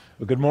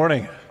Well, good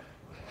morning.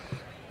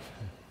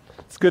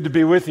 It's good to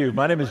be with you.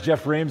 My name is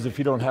Jeff Reams. If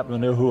you don't happen to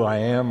know who I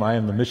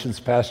am the missions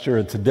pastor,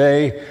 and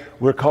today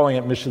we're calling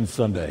it Mission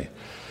Sunday.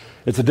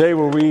 It's a day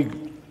where we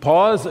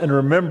pause and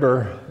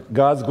remember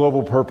God's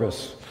global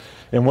purpose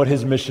and what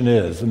His mission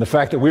is, and the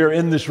fact that we are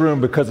in this room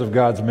because of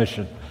God's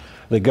mission,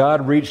 that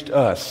God reached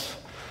us.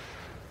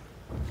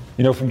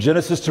 You know, from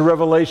Genesis to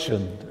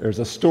Revelation, there's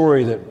a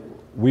story that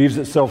weaves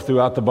itself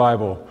throughout the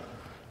Bible.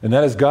 And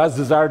that is God's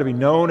desire to be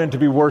known and to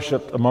be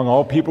worshiped among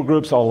all people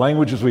groups, all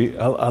languages.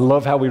 I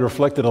love how we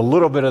reflected a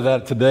little bit of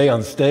that today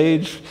on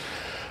stage.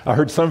 I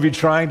heard some of you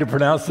trying to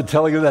pronounce the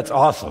Telugu. That's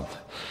awesome.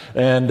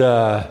 And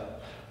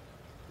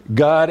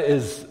God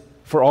is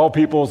for all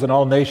peoples and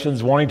all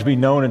nations, wanting to be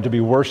known and to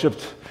be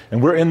worshiped.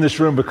 And we're in this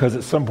room because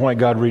at some point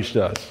God reached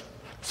us.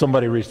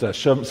 Somebody reached us.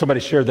 Somebody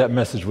shared that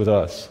message with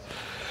us.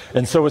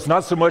 And so it's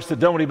not so much that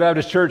Dunwoody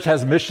Baptist Church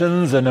has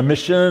missions and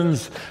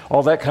emissions,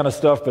 all that kind of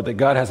stuff, but that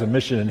God has a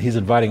mission and He's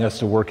inviting us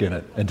to work in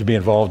it and to be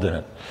involved in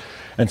it.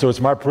 And so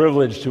it's my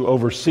privilege to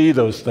oversee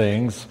those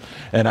things.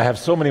 And I have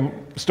so many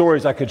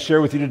stories I could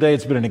share with you today.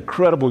 It's been an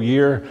incredible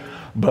year,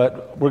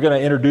 but we're going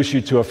to introduce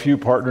you to a few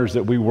partners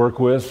that we work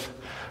with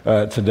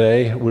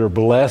today. We're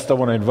blessed. I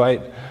want to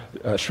invite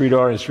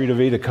Sridhar and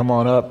Sridevi to come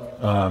on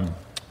up.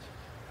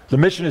 The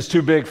mission is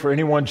too big for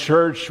any one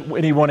church,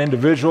 any one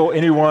individual,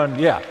 anyone.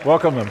 Yeah,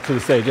 welcome them to the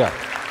stage. Yeah.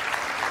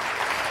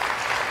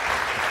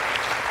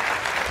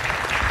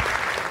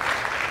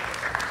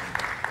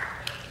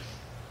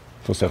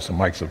 Supposed to have some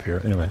mics up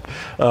here. Anyway,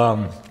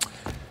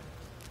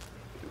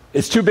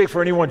 it's too big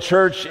for any one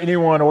church, any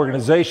one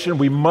organization.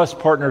 We must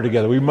partner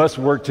together. We must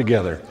work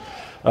together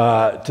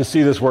to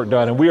see this work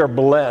done. And we are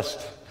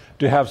blessed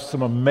to have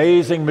some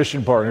amazing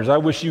mission partners. I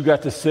wish you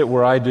got to sit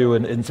where I do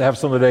and have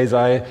some of the days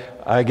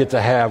I get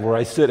to have where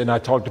I sit and I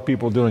talk to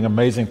people doing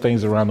amazing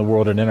things around the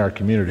world and in our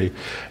community.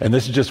 And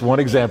this is just one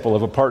example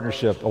of a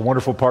partnership, a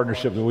wonderful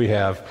partnership that we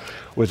have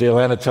with the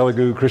Atlanta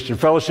Telugu Christian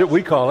Fellowship,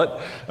 we call it.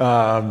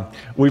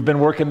 We've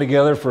been working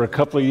together for a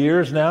couple of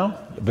years now,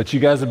 but you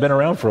guys have been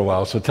around for a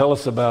while. So tell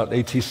us about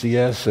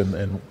ATCS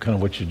and kind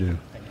of what you do.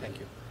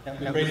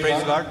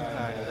 Praise God,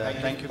 and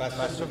thank you,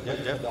 Pastor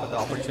Jeff, for the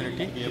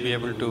opportunity to be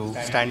able to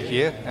stand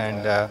here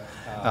and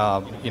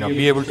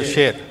be able to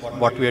share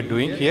what we are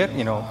doing here.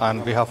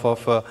 On behalf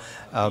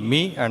of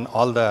me and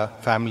all the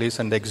families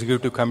and the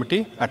executive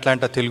committee,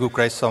 Atlanta Telugu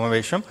Christ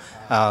Samavesham,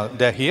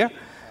 they're here.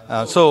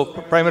 So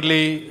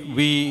primarily,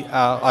 we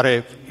are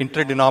a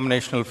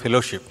interdenominational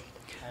fellowship.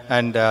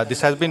 And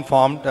this has been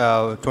formed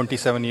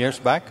 27 years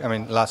back.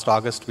 Last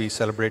August we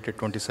celebrated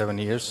 27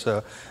 years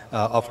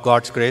of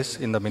God's grace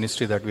in the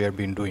ministry that we have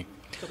been doing.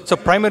 So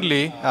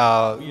primarily,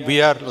 we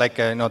are like,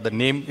 the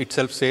name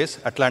itself says,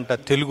 Atlanta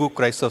Telugu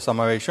Christ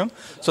Samavesham.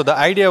 So the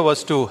idea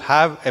was to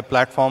have a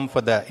platform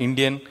for the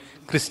Indian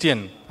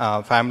Christian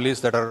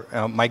families that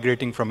are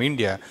migrating from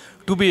India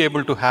to be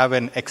able to have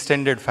an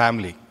extended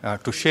family,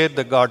 to share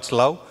the God's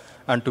love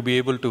and to be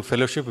able to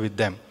fellowship with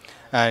them.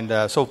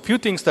 And so few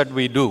things that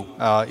we do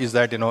is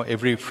that,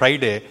 every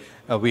Friday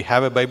we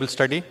have a Bible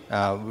study.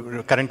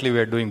 Currently we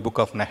are doing Book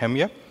of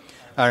Nehemiah.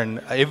 And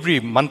every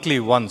monthly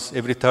once,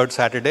 every third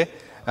Saturday,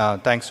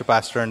 thanks to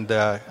Pastor and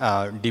the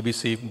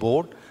DBC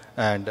board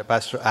and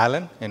Pastor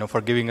Alan,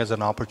 for giving us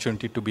an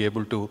opportunity to be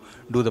able to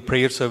do the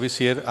prayer service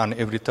here on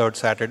every third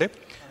Saturday.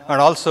 And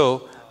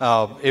also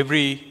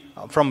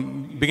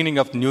from beginning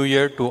of New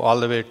Year to all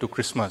the way to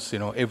Christmas,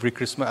 every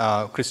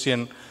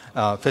Christian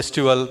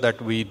festival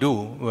that we do,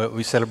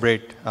 we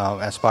celebrate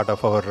as part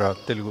of our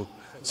Telugu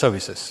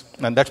services.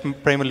 And that's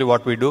primarily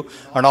what we do.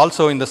 And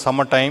also in the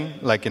summertime,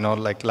 like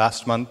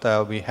last month,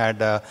 we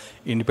had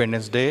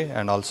Independence Day,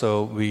 and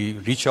also we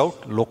reach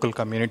out local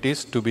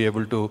communities to be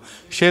able to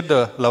share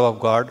the love of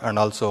God. And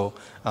also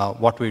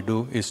what we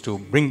do is to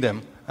bring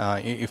them,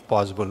 if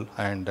possible,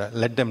 and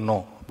let them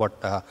know what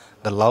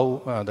the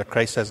love that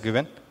Christ has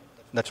given.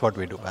 That's what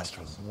we do, Pastor.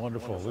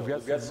 Wonderful. We've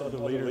got some other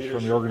leaders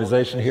from the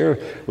organization here.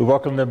 We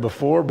welcomed them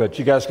before, but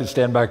you guys can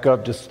stand back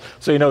up just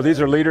so you know these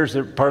are leaders.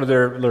 They're part of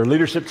their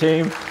leadership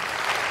team.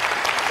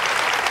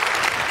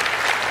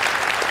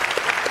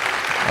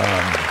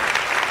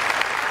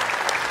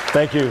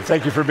 Thank you.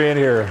 Thank you for being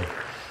here.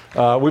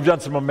 We've done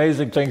some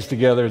amazing things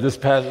together.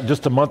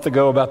 Just a month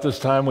ago about this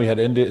time, we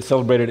had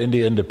celebrated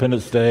India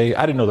Independence Day.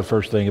 I didn't know the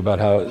first thing about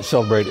how to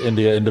celebrate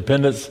India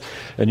independence,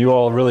 and you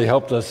all really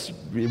helped us.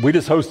 We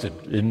just hosted,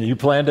 and you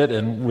planned it,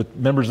 and with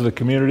members of the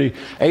community.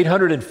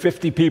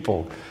 850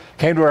 people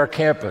came to our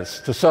campus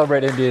to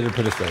celebrate India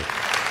Independence Day.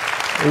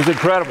 It was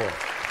incredible.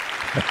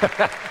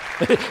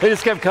 They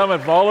just kept coming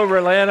from all over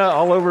Atlanta,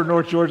 all over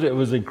North Georgia. It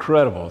was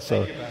incredible.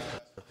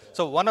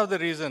 So one of the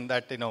reasons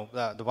that,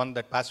 the one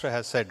that Pastor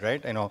has said,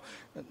 right,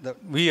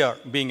 we are,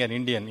 being an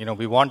Indian,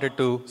 we wanted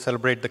to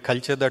celebrate the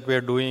culture that we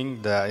are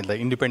doing, the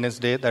Independence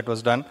Day that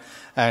was done.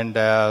 And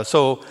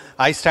so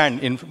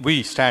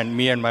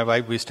me and my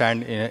wife, we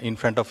stand in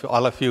front of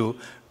all of you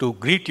to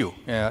greet you.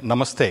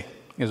 Namaste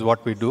is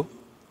what we do.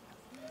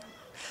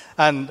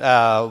 And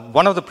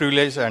one of the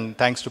privileges, and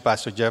thanks to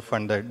Pastor Jeff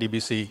and the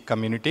DBC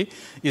community,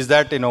 is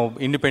that,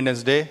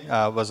 Independence Day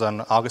was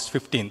on August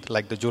 15th,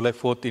 like the July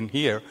 4th in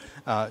here.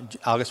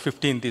 August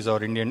 15th is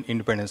our Indian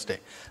Independence Day.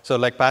 So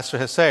like Pastor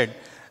has said,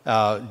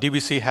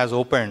 DBC has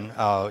opened,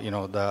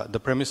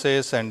 the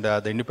premises and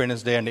the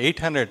Independence Day, and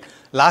 800.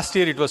 Last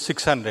year it was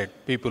 600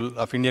 people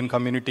of Indian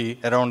community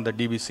around the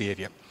DBC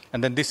area.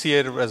 And then this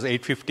year was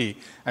 850,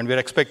 and we're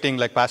expecting,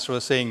 like Pastor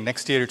was saying,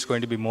 next year it's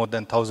going to be more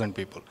than 1,000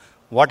 people.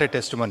 What a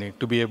testimony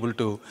to be able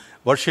to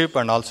worship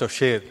and also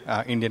share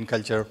Indian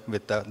culture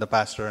with the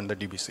pastor and the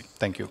DBC.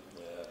 Thank you.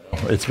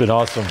 It's been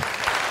awesome.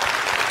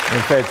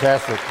 It's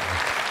fantastic.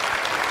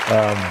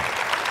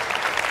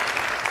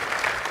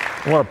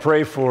 I want to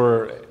pray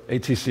for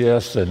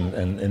ATCS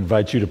and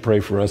invite you to pray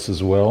for us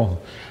as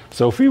well.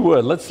 So if you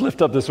would, let's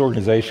lift up this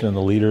organization and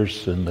the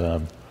leaders,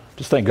 and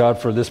just thank God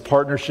for this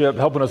partnership,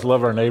 helping us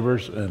love our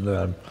neighbors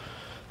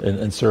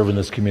and serve in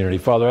this community.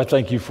 Father, I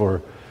thank you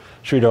for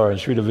Sridhar and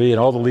Sridhar V and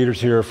all the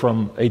leaders here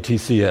from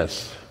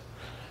ATCS.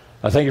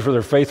 I thank you for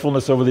their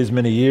faithfulness over these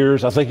many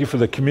years. I thank you for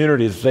the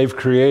communities they've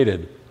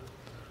created,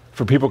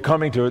 for people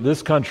coming to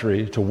this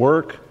country to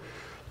work,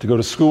 to go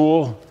to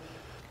school,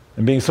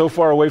 and being so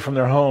far away from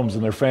their homes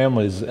and their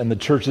families and the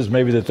churches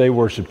maybe that they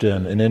worshiped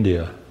in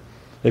India.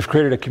 They've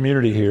created a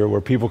community here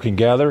where people can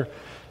gather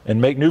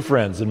and make new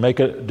friends and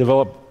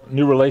develop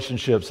new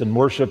relationships and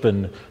worship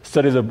and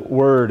study the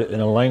Word in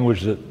a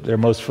language that they're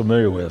most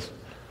familiar with.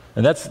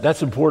 And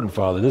that's important,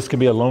 Father. This can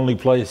be a lonely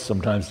place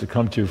sometimes to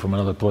come to from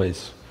another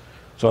place.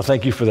 So I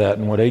thank you for that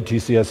and what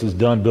ATCS has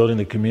done building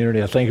the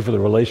community. I thank you for the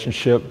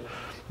relationship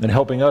and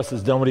helping us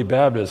as Dunwoody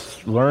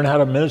Baptists learn how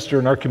to minister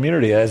in our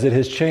community, as it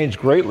has changed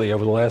greatly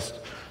over the last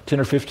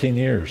 10 or 15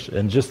 years,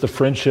 and just the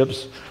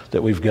friendships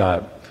that we've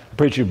got. I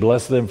pray that you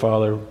bless them,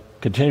 Father.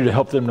 Continue to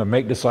help them to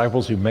make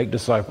disciples who make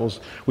disciples.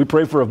 We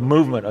pray for a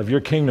movement of your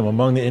kingdom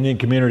among the Indian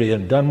community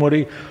in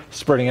Dunwoody,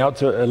 spreading out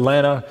to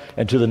Atlanta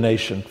and to the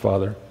nation,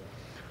 Father,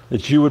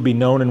 that you would be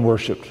known and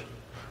worshiped.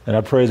 And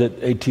I pray that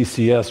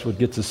ATCS would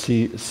get to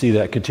see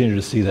that, continue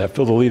to see that.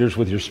 Fill the leaders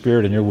with your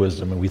spirit and your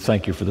wisdom, and we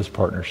thank you for this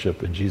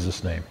partnership. In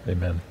Jesus' name,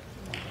 amen.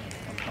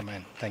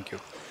 Amen. Thank you.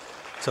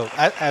 So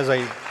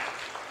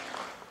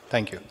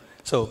thank you.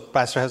 So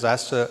Pastor has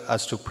asked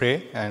us to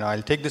pray, and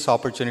I'll take this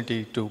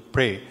opportunity to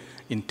pray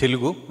in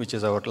Telugu, which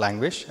is our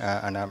language.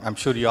 And I'm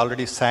sure you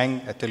already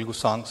sang a Telugu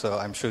song, so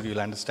I'm sure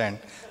you'll understand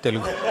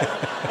Telugu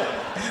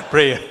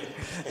prayer.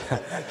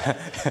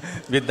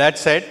 With that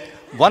said,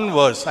 one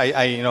verse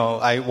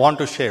I want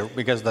to share,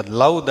 because the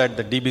love that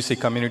the DBC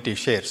community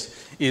shares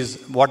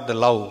is what the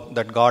love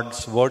that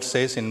God's word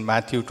says in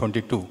Matthew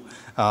 22,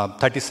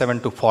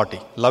 37 to 40.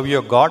 Love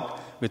your God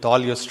with all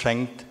your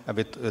strength,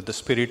 with the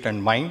spirit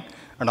and mind,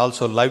 and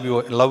also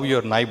love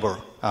your neighbor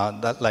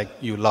that like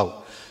you love.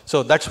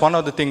 So that's one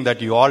of the things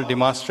that you all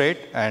demonstrate,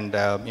 and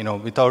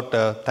without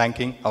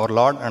thanking our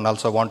Lord, and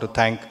also want to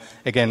thank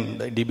again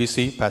the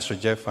DBC, Pastor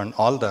Jeff, and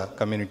all the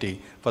community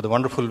for the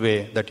wonderful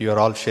way that you are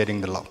all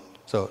sharing the love.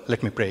 So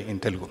let me pray in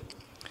Telugu.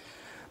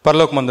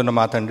 పరలోకమందున్న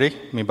మా తండ్రి,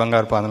 మీ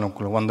బంగారు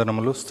పాదములకు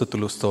వందనములు,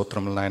 స్తుతులు,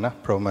 స్తోత్రములు నాయన.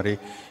 ప్రభు మరి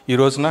ఈ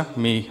రోజున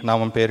మీ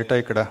నామం పేరిట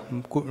ఇక్కడ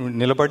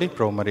నిలబడి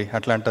ప్రభు మరి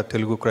అట్లాంటా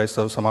తెలుగు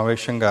క్రైస్తవ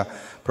సమావేశంగా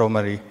ప్రభు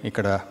మరి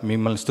ఇక్కడ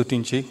మిమ్మల్ని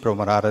స్తుతించి ప్రభు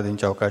మరి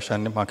ఆరాధించే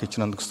అవకాశాన్ని మాకు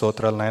ఇచ్చినందుకు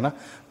స్తోత్రాలు నాయన.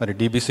 మరి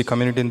డీబీసీ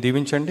కమ్యూనిటీని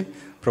దీవించండి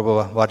ప్రభు,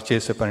 వారు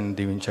చేసే పనిని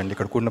దీవించండి.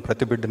 ఇక్కడ కూడిన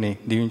ప్రతి బిడ్డని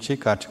దీవించి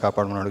కాచి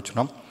కాపాడమని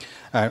అడుగుతున్నాం.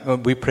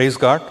 We praise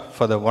God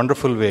for the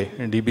wonderful way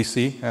DBC,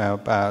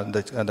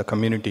 the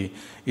community,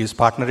 is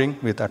partnering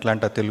with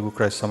Atlanta Telugu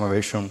Christ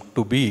Samavesham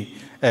to be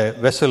a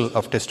vessel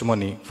of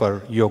testimony for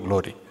your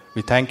glory.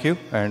 We thank you,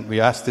 and we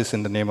ask this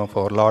in the name of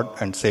our Lord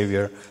and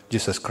Savior,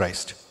 Jesus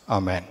Christ.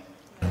 Amen.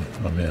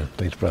 Amen.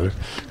 Thanks, brother.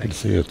 Good to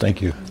see you. Thank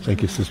you. Thank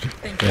you, sister.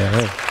 Thank you.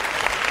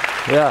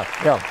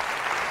 Yeah.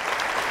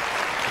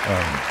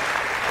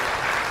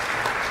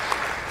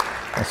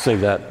 I'll save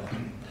that.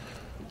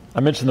 I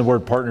mentioned the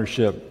word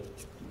partnership.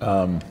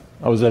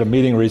 I was at a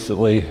meeting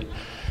recently,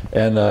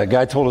 and a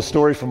guy told a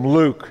story from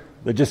Luke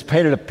that just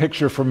painted a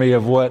picture for me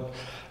of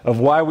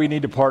why we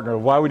need to partner,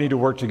 why we need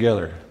to work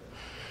together.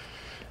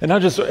 And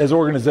not just as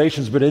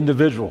organizations, but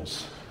individuals.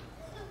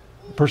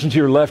 The person to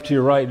your left, to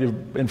your right,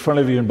 in front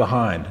of you and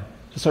behind.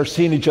 Just start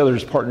seeing each other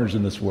as partners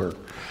in this work.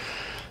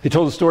 He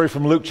told a story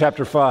from Luke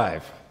chapter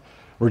 5,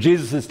 where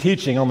Jesus is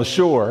teaching on the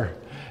shore,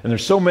 and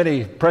there's so many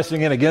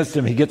pressing in against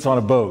him, he gets on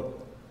a boat.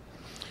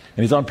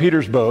 And he's on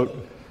Peter's boat.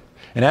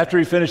 And after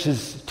he finishes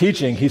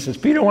teaching, he says,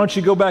 "Peter, why don't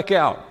you go back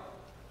out?"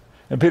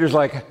 And Peter's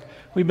like,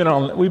 we've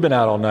been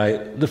out all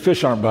night. The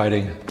fish aren't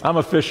biting. I'm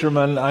a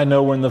fisherman. I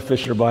know when the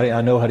fish are biting.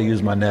 I know how to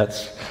use my nets.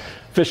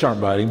 Fish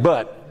aren't biting.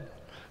 But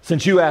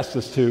since you asked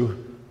us to,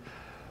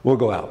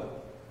 we'll go out.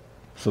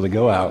 So they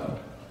go out,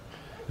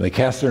 and they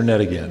cast their net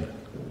again.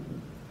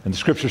 And the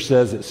scripture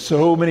says that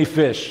so many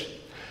fish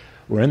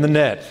were in the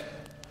net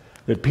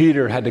that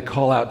Peter had to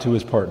call out to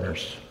his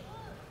partners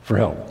for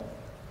help.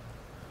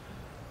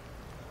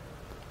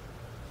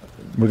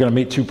 We're going to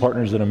meet two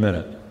partners in a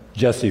minute.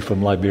 Jesse from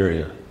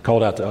Liberia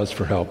called out to us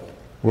for help.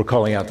 We're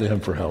calling out to him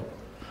for help.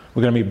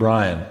 We're going to meet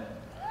Brian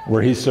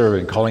where he's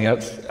serving, calling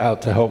out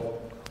to help.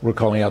 We're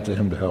calling out to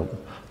him to help.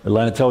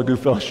 Atlanta Telugu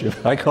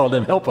Fellowship, I called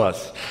him, help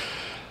us.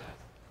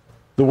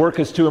 The work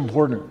is too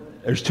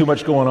important. There's too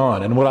much going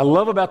on. And what I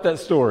love about that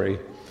story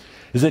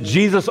is that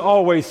Jesus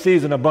always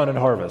sees an abundant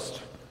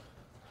harvest.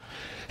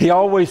 He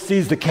always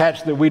sees the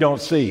catch that we don't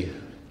see.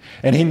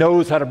 And he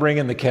knows how to bring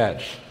in the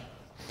catch.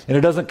 And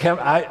it doesn't come,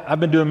 I've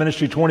been doing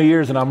ministry 20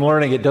 years and I'm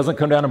learning it doesn't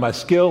come down to my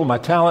skill, my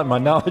talent, my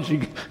knowledge.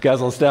 You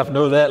guys on staff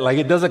know that. Like,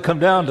 it doesn't come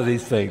down to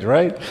these things,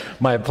 right?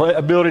 My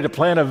ability to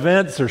plan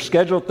events or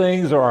schedule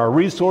things or our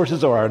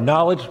resources or our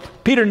knowledge.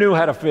 Peter knew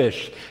how to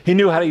fish. He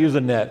knew how to use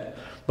a net.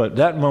 But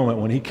that moment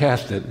when he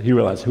cast it, he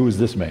realized, who is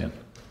this man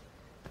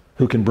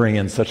who can bring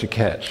in such a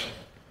catch?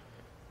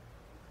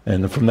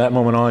 And from that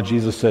moment on,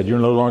 Jesus said, you're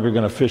no longer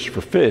going to fish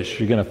for fish,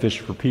 you're going to fish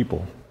for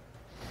people.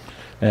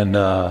 And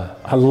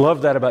I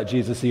love that about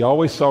Jesus. He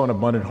always saw an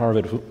abundant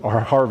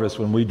harvest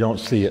when we don't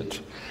see it.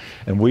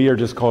 And we are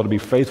just called to be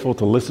faithful,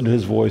 to listen to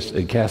his voice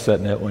and cast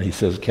that net when he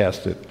says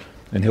cast it.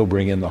 And he'll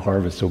bring in the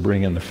harvest, he'll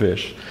bring in the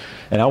fish.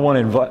 And I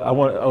want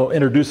to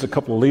introduce a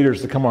couple of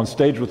leaders to come on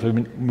stage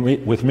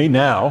with me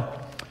now,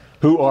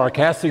 who are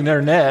casting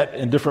their net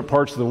in different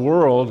parts of the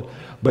world,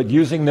 but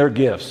using their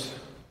gifts.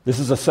 This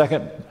is a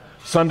second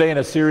Sunday in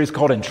a series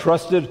called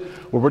Entrusted,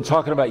 where we're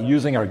talking about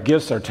using our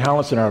gifts, our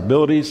talents, and our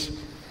abilities.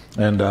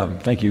 And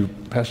thank you,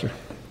 Pastor.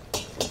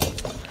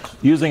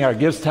 Using our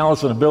gifts,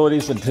 talents, and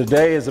abilities. And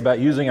today is about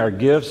using our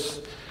gifts.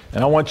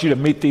 And I want you to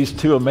meet these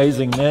two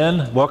amazing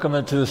men. Welcome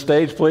them to the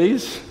stage,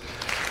 please.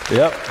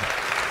 Yep.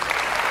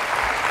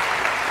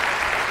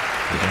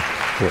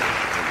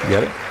 You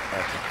get it?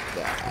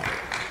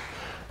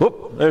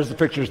 Whoop, there's the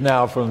pictures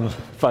now from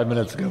 5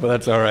 minutes ago, but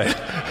that's all right.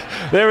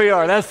 There we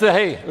are.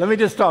 Hey, let me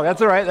just talk.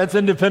 That's all right. That's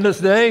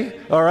Independence Day,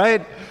 all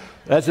right?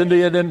 That's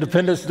Indian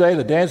Independence Day,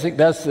 the dancing.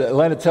 That's the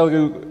Atlanta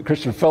Telugu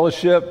Christian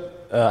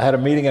Fellowship. Had a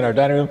meeting in our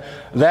dining room.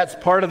 That's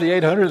part of the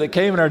 800 that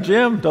came in our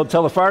gym. Don't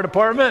tell the fire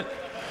department.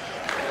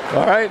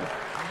 All right?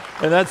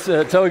 And that's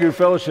Telugu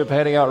Fellowship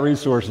handing out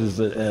resources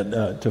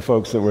to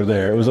folks that were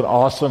there. It was an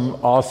awesome,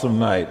 awesome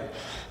night.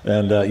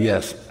 And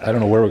yes, I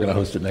don't know where we're going to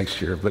host it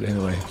next year, but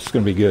anyway, it's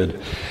going to be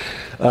good.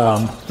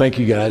 Thank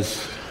you,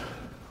 guys.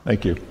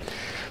 Thank you.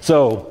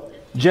 So,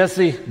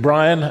 Jesse,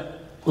 Brian,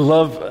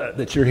 love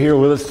that you're here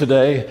with us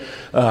today.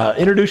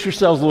 Introduce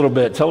yourselves a little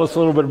bit. Tell us a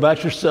little bit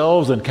about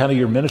yourselves and kind of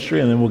your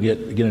ministry, and then we'll get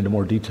into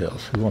more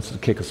details. Who wants to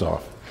kick us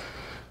off?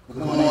 Good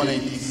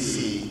morning,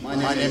 DCC.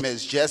 My name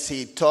is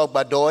Jesse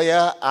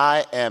Togbadoya.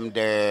 I am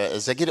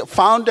the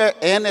founder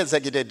and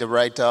executive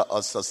director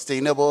of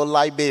Sustainable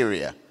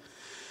Liberia,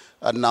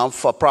 a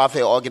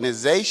non-for-profit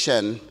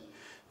organization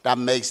that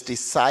makes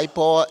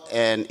disciple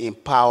and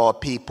empower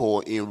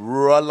people in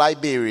rural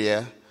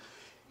Liberia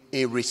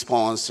in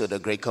response to the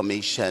Great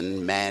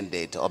Commission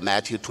mandate of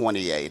Matthew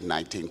 28,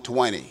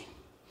 19-20.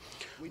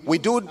 We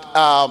do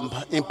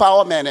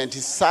empowerment and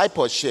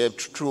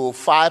discipleship through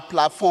 5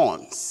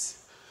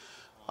 platforms.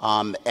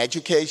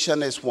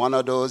 Education is one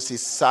of those,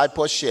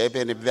 discipleship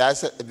and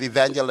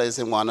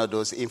evangelism one of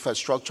those,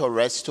 infrastructure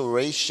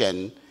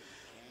restoration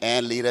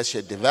and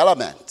leadership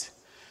development.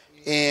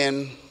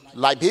 In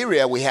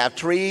Liberia, we have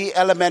 3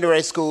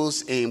 elementary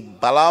schools in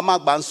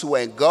Balama,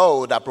 Bansu, and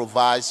Go that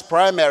provides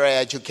primary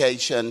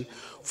education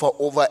for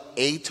over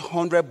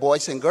 800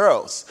 boys and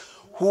girls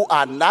who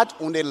are not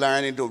only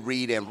learning to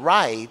read and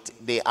write,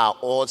 they are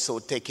also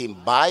taking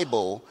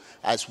Bible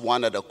as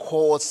one of the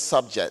core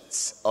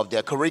subjects of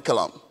their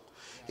curriculum.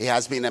 It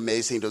has been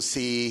amazing to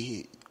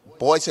see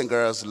boys and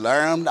girls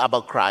learn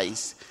about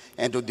Christ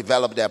and to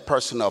develop their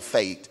personal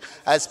faith.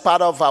 As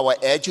part of our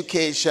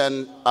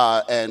education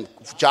and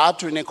job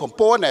training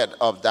component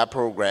of that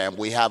program,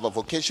 we have a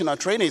vocational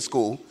training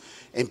school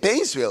in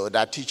Painesville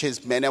that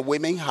teaches men and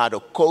women how to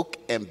cook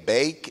and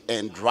bake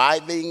and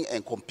driving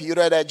and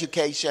computer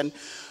education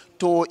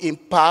to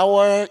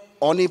empower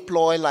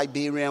unemployed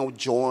Liberians to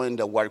join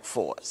the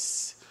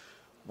workforce.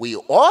 We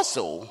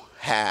also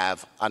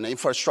have an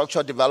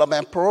infrastructure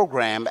development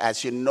program.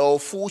 As you know,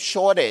 food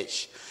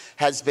shortage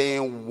has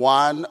been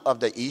one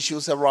of the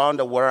issues around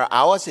the world.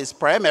 Ours is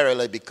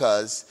primarily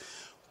because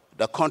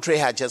the country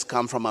had just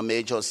come from a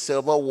major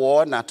civil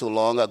war not too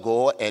long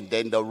ago, and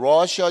then the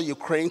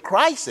Russia-Ukraine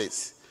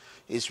crisis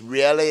is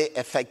really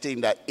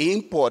affecting the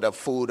import of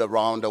food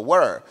around the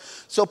world.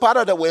 So part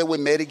of the way we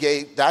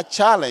mitigate that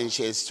challenge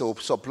is to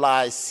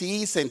supply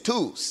seeds and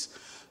tools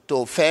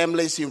to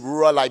families in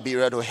rural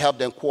Liberia to help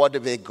them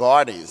cultivate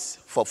gardens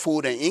for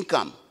food and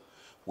income.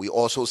 We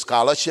also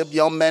scholarship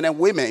young men and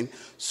women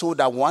so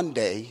that one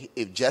day,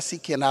 if Jesse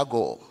cannot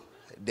go,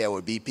 there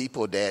will be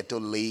people there to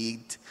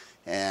lead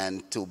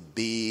and to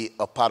be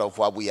a part of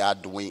what we are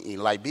doing in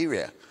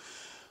Liberia.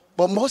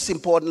 But most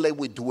importantly,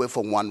 we do it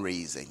for one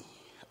reason.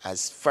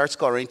 As 1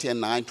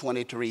 Corinthians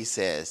 9:23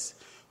 says,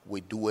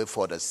 we do it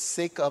for the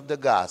sake of the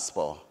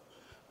gospel,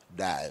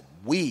 that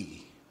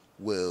we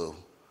will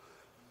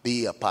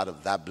be a part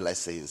of that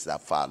blessings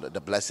that follow,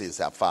 the blessings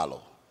that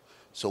follow.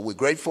 So we're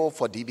grateful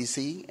for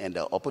DBC and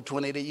the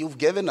opportunity you've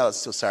given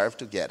us to serve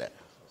together.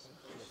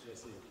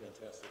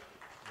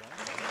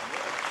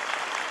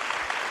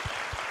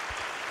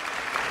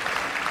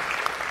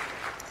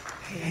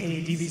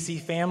 Hey, DVC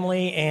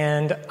family,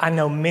 and I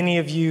know many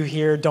of you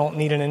here don't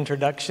need an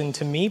introduction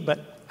to me,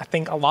 but I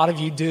think a lot of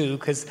you do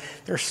because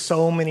there's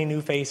so many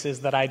new faces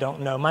that I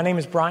don't know. My name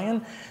is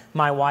Brian.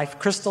 My wife,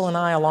 Crystal, and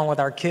I, along with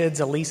our kids,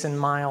 Elise and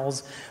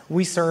Miles,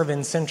 we serve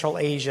in Central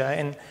Asia,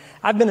 and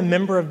I've been a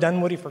member of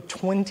Dunwoody for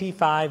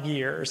 25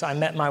 years. I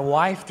met my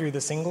wife through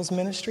the singles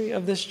ministry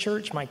of this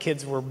church. My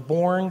kids were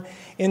born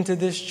into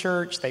this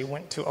church. They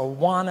went to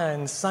Awana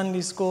and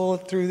Sunday school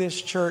through this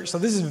church. So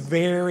this is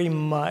very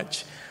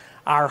much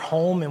our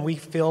home, and we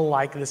feel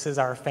like this is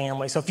our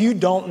family. So if you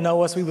don't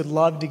know us, we would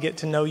love to get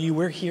to know you.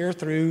 We're here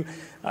through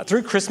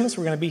Christmas.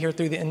 We're going to be here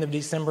through the end of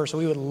December, so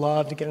we would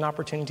love to get an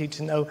opportunity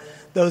to know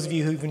those of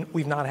you who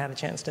we've not had a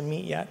chance to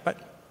meet yet. But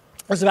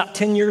it was about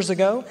 10 years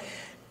ago.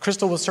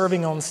 Crystal was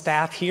serving on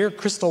staff here.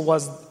 Crystal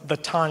was the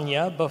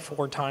Tanya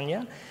before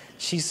Tanya.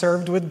 She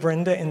served with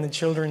Brenda in the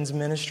children's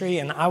ministry,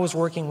 and I was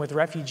working with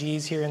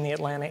refugees here in the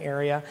Atlanta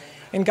area.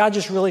 And God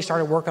just really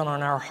started working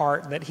on our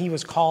heart that He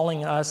was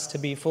calling us to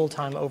be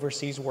full-time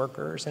overseas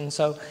workers. And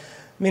so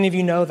many of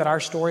you know that our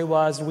story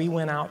was we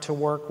went out to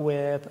work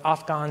with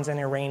Afghans and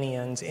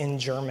Iranians in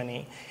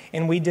Germany.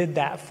 And we did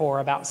that for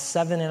about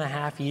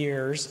 7.5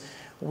 years.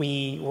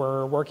 We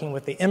were working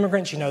with the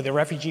immigrants, the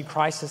refugee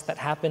crisis that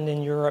happened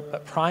in Europe,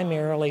 but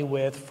primarily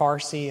with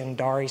Farsi and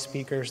Dari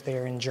speakers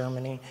there in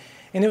Germany.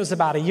 And it was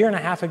about 1.5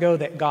 years ago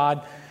that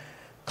God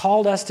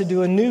called us to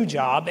do a new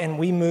job, and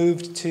we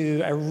moved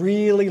to a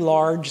really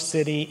large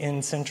city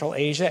in Central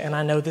Asia. And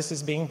I know this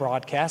is being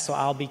broadcast, so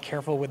I'll be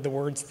careful with the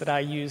words that I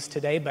use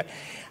today, but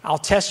I'll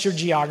test your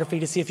geography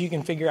to see if you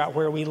can figure out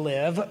where we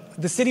live.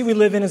 The city we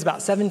live in is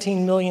about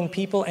 17 million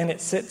people, and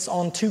it sits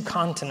on 2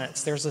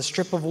 continents. There's a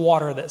strip of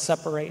water that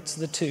separates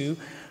the two,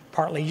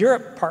 partly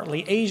Europe,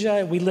 partly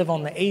Asia. We live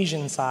on the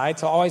Asian side,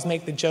 so I always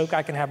make the joke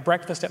I can have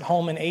breakfast at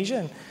home in Asia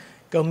and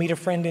go meet a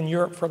friend in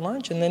Europe for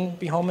lunch, and then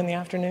be home in the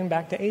afternoon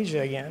back to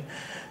Asia again.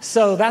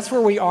 So that's where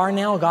we are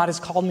now. God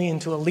has called me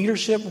into a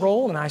leadership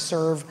role, and I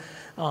serve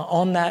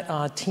on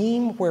that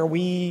team where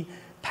we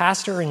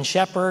pastor and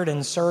shepherd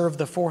and serve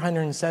the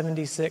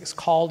 476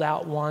 called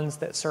out ones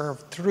that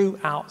serve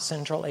throughout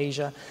Central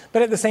Asia.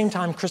 But at the same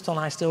time, Crystal and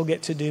I still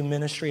get to do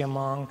ministry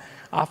among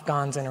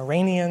Afghans and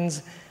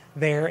Iranians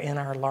there in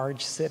our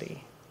large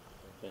city.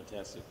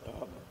 Fantastic.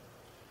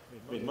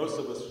 Most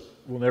of us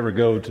will never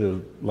go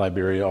to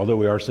Liberia, although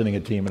we are sending a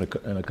team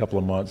in a couple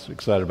of months.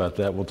 Excited about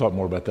that. We'll talk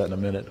more about that in a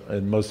minute.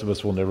 And most of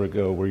us will never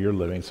go where you're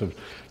living. So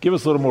give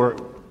us a little more,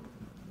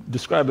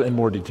 describe in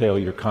more detail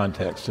your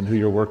context and who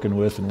you're working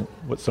with and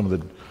what some of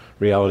the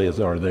realities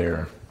are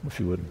there, if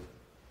you would.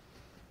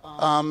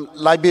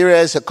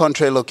 Liberia is a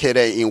country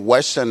located in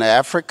Western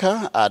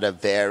Africa, at the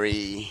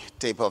very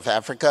tip of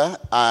Africa.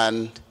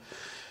 And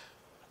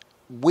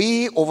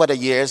we, over the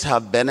years,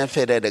 have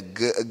benefited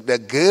the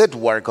good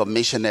work of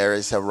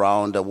missionaries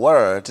around the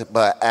world,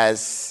 but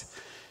as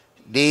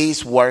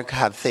these work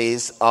have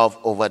faced off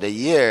over the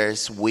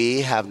years, we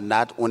have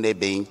not only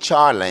been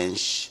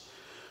challenged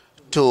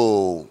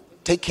to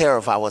take care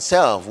of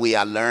ourselves, we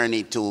are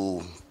learning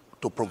to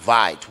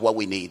provide what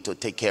we need to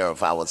take care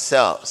of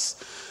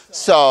ourselves.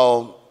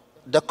 So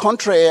the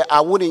country,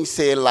 I wouldn't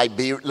say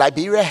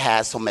Liberia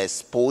has some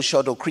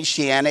exposure to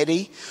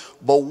Christianity,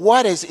 but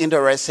what is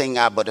interesting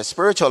about the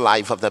spiritual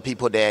life of the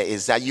people there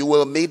is that you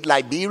will meet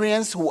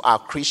Liberians who are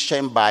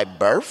Christian by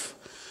birth,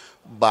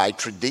 by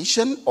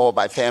tradition, or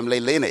by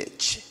family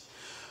lineage.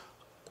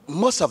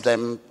 Most of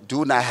them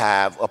do not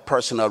have a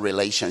personal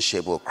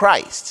relationship with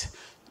Christ.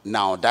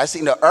 Now, that's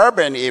in the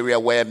urban area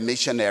where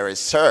missionaries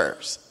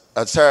served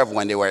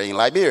when they were in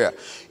Liberia.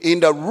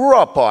 In the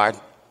rural part,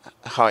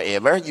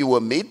 however, you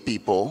will meet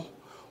people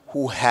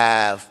who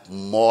have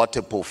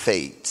multiple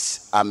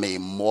faiths. I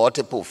mean,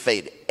 multiple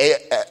faith,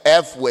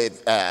 F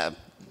with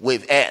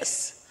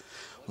S.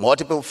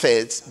 Multiple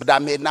faiths, but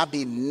that may not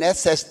be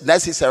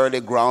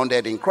necessarily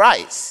grounded in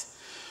Christ.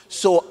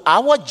 So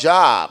our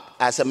job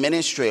as a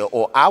ministry,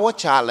 or our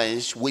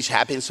challenge, which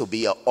happens to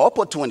be an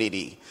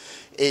opportunity,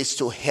 is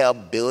to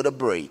help build a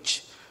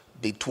bridge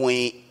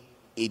between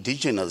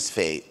indigenous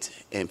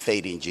faith and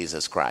faith in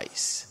Jesus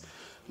Christ,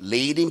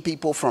 leading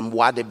people from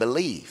what they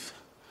believe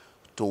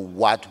to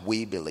what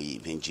we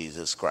believe in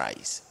Jesus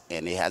Christ.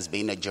 And it has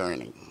been a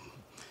journey.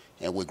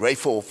 And we're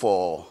grateful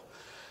for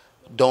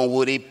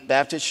Dunwoody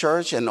Baptist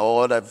Church and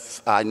all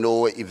that. I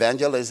know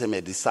evangelism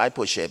and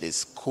discipleship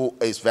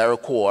is very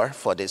core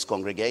for this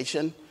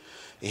congregation.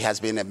 It has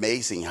been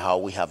amazing how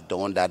we have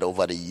done that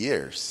over the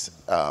years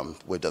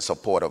with the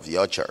support of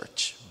your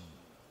church.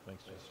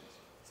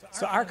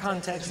 So our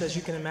context, as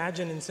you can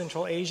imagine, in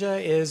Central Asia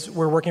is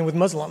we're working with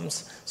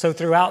Muslims. So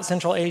throughout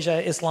Central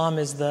Asia, Islam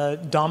is the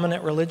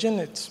dominant religion.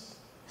 It's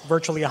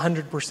virtually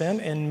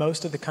 100% in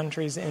most of the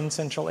countries in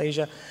Central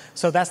Asia.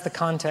 So that's the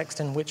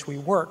context in which we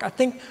work. I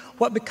think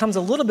what becomes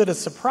a little bit of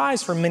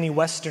surprise for many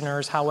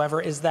Westerners,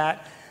 however, is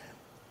that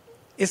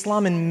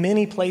Islam in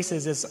many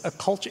places is a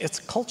culture. It's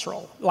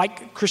cultural.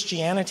 Like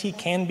Christianity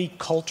can be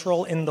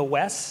cultural in the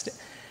West,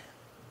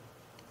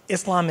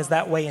 Islam is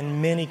that way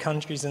in many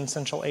countries in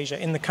Central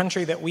Asia. In the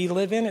country that we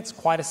live in, it's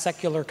quite a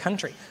secular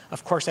country.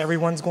 Of course,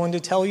 everyone's going to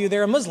tell you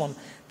they're a Muslim.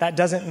 That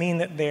doesn't mean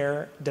that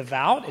they're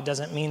devout. It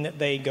doesn't mean that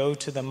they go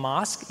to the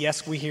mosque.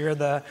 Yes, we hear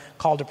the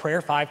call to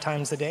prayer 5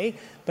 times a day,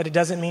 but it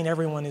doesn't mean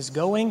everyone is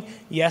going.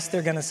 Yes,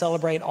 they're going to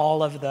celebrate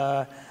all of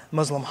the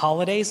Muslim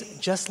holidays,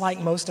 just like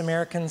most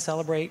Americans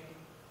celebrate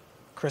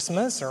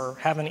Christmas or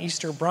have an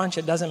Easter brunch.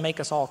 It doesn't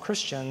make us all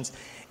Christians.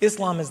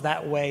 Islam is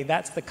that way.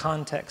 That's the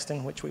context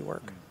in which we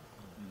work.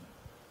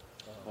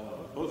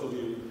 Both of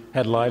you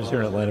had lives here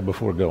in Atlanta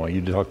before going.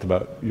 You talked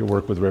about your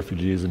work with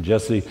refugees, and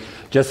Jesse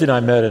and I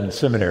met in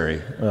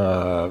seminary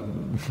a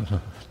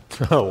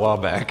while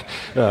back,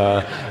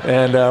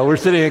 and we're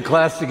sitting in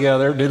class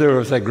together. Neither of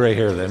us had gray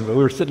hair then, but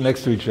we were sitting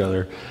next to each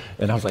other,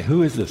 and I was like,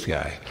 "Who is this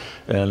guy?"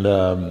 And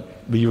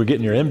you were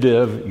getting your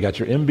MDiv, you got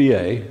your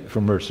MBA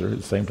from Mercer at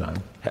the same time.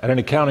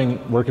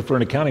 Working for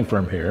an accounting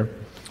firm here.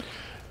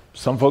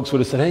 Some folks would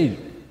have said, "Hey,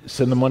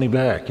 send the money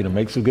back,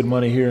 make some good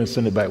money here and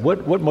send it back."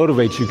 What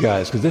motivates you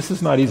guys? Because this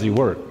is not easy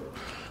work.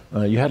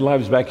 You had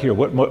lives back here.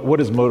 What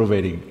is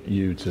motivating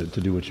you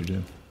to do what you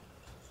do?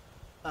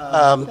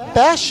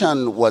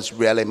 Passion was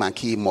really my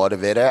key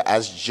motivator.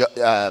 As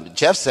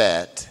Jeff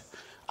said,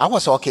 I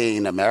was okay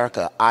in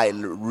America. I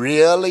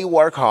really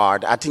work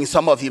hard. I think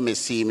some of you may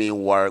see me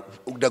work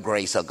with the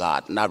grace of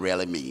God, not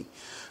really me.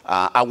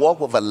 I work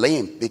with a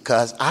limp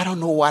because I don't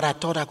know what I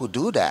thought I could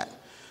do that.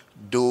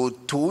 Do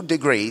 2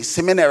 degrees,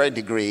 seminary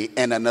degree,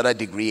 and another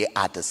degree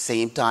at the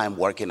same time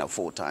working a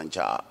full-time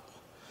job.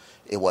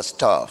 It was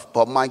tough,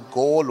 but my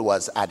goal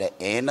was at the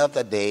end of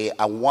the day,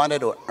 I wanted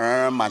to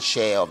earn my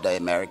share of the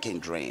American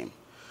dream.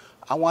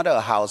 I wanted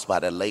a house by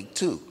the lake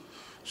too.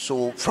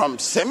 So from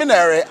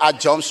seminary, I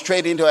jumped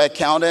straight into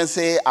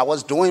accountancy. I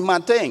was doing my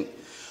thing.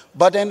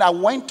 But then I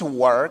went to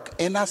work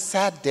and I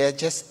sat there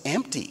just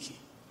empty.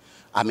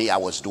 I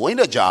was doing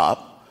the job,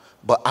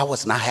 but I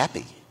was not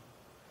happy.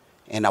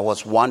 And I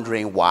was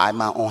wondering why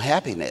my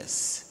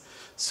unhappiness.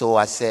 So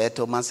I said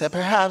to myself,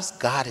 perhaps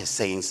God is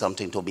saying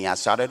something to me. I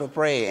started to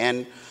pray,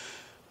 and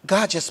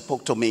God just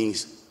spoke to me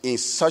in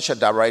such a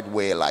direct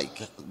way, like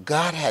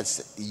God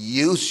has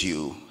used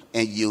you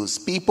and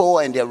used people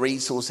and their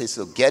resources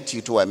to get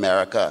you to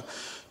America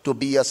to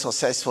be a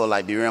successful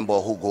Liberian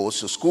boy who goes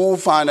to school,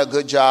 find a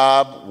good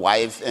job,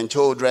 wife and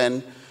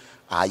children.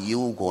 Are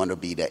you going to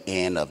be the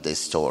end of this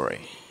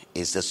story?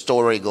 Is the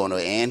story going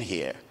to end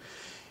here?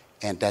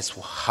 And that's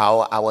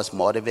how I was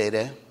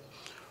motivated,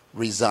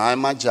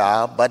 resigned my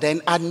job. But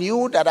then I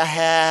knew that I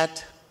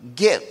had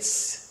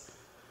gifts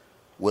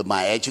with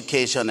my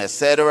education,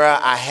 etc.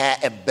 I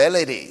had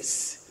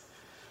abilities.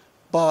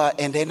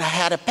 And then I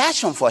had a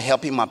passion for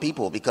helping my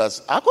people,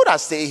 because I could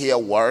have stayed here,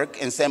 work,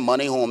 and send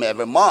money home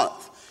every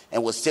month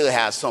and would still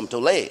have some to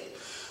live.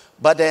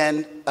 But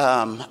then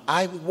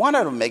I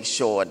wanted to make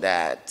sure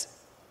that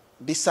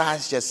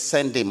besides just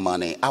sending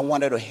money, I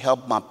wanted to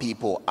help my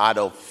people out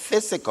of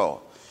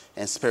physical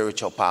and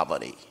spiritual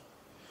poverty.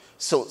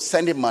 So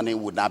sending money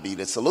would not be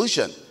the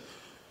solution.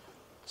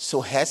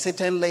 So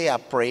hesitantly, I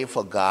prayed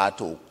for God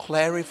to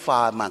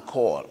clarify my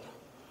call,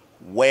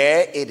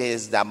 where it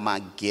is that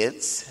my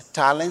gifts,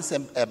 talents,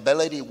 and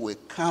ability will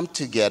come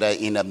together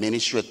in a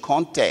ministry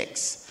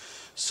context,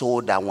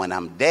 so that when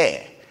I'm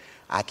there,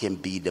 I can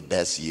be the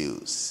best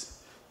use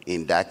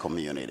in that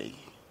community.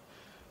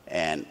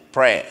 And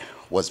prayer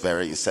was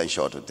very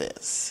essential to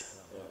this.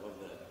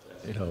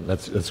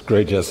 That's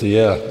great, Jesse.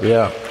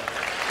 Yeah.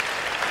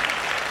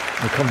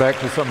 We'll come back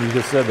to something you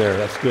just said there.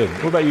 That's good.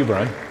 What about you,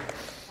 Brian?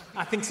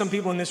 I think some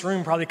people in this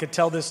room probably could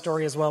tell this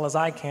story as well as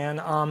I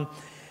can.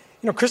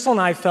 Crystal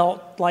and I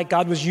felt like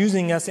God was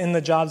using us in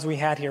the jobs we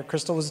had here.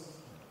 Crystal was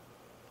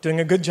doing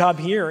a good job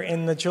here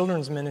in the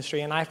children's ministry,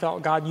 and I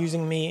felt God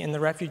using me in the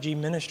refugee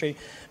ministry.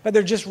 But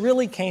there just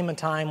really came a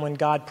time when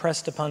God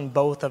pressed upon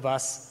both of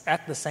us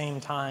at the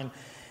same time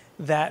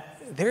that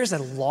there's a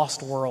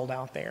lost world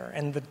out there,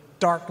 and the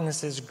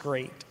darkness is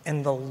great,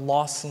 and the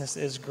lostness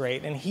is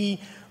great. And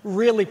He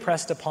really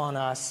pressed upon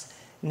us,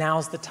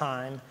 now's the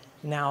time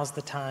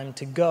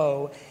to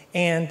go.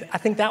 And I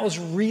think that was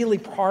really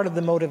part of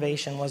the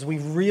motivation, was we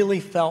really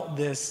felt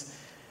this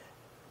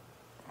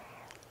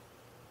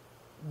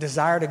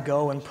desire to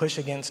go and push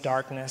against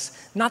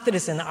darkness. Not that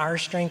it's in our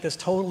strength, it's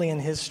totally in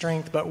His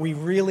strength, but we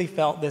really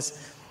felt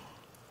this,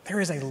 there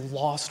is a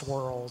lost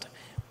world.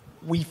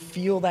 We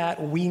feel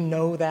that, we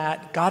know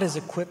that. God has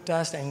equipped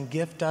us and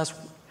gifted us.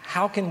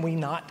 How can we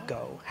not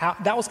go?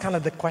 That was kind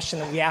of the question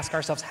that we asked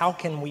ourselves, how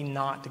can we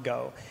not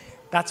go?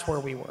 That's where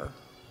we were.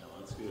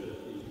 That's good.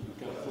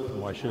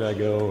 Why should I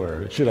go,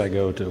 or should I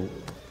go to,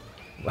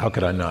 how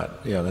could I not?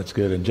 Yeah, that's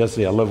good. And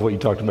Jesse, I love what you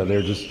talked about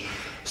there, just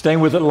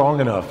staying with it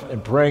long enough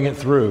and praying it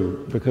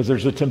through, because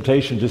there's a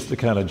temptation just to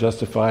kind of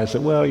justify and say,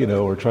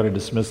 or try to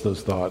dismiss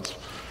those thoughts.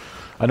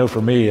 I know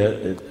for me,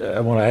 I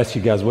want to ask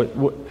you guys,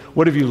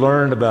 what have you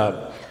learned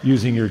about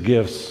using your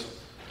gifts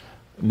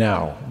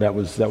now? That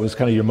was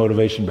kind of your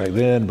motivation back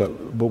then, but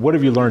what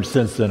have you learned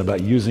since then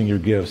about using your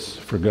gifts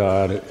for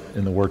God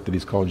in the work that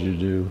He's called you to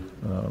do?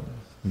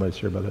 Anybody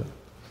share about that?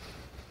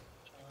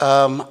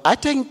 I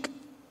think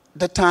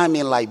the time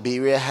in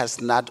Liberia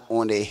has not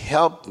only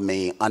helped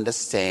me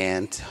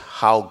understand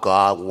how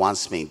God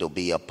wants me to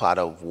be a part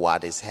of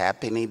what is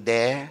happening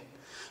there,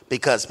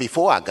 because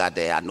before I got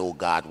there, I knew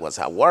God was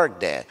at work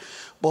there.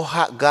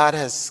 But God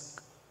has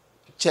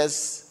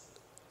just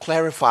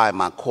clarified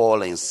my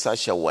call in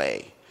such a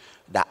way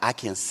that I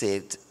can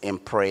sit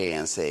and pray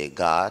and say,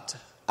 God,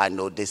 I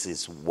know this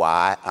is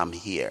why I'm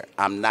here.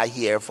 I'm not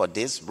here for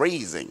this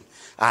reason.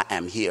 I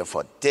am here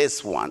for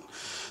this one.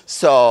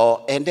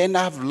 So, and then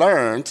I've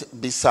learned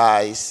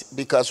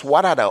because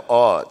what are the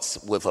odds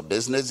with a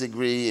business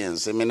degree and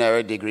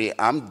seminary degree?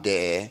 I'm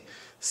there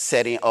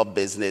setting up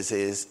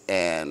businesses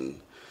and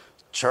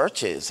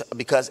churches,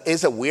 because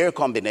it's a weird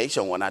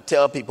combination. When I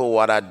tell people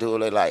what I do,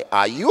 they're like,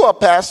 are you a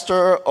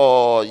pastor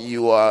or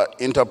you are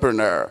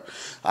entrepreneur?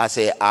 I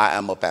say, I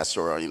am a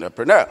pastor or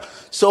entrepreneur.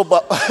 So,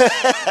 but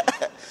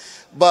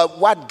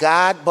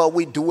but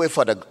we do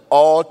it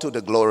all to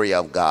the glory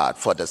of God,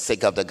 for the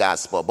sake of the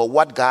gospel. But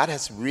what God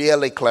has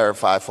really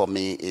clarified for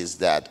me is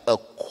that a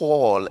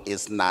call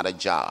is not a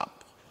job.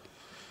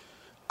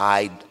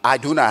 I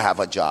do not have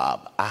a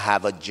job. I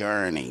have a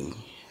journey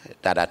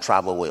that I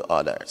travel with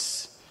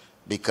others,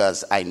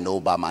 because I know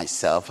by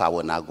myself I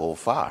will not go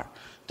far.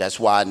 That's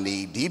why I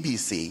need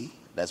DBC.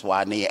 That's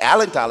why I need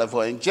Alan Tyler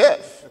and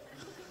Jeff.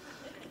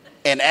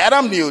 And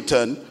Adam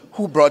Newton,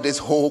 who brought this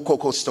whole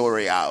Coco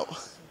story out.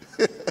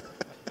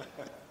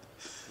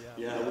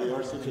 Yeah, we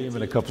are the team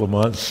in a couple of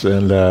months,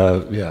 and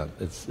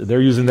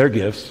they're using their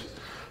gifts,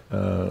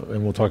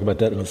 and we'll talk about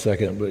that in a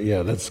second. But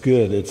yeah, that's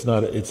good. It's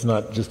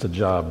not just a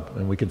job,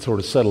 and we can sort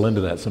of settle into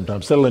that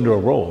sometimes, settle into a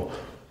role.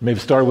 Maybe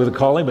started with a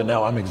calling, but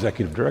now I'm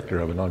executive director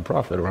of a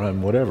nonprofit, or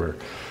I'm whatever.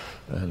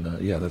 And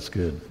that's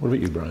good. What about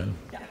you, Brian?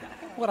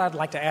 What I'd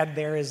like to add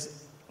there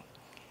is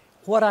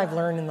what I've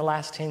learned in the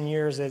last 10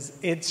 years is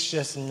it's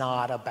just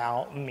not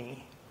about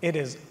me. It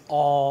is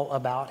all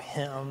about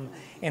him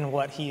and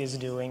what he is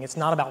doing. It's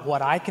not about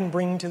what I can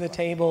bring to the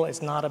table.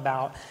 It's not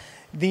about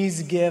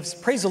these gifts.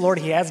 Praise the Lord,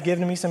 he has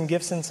given me some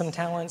gifts and some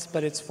talents,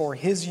 but it's for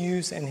his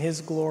use and his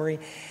glory.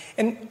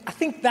 And I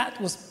think that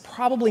was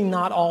probably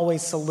not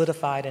always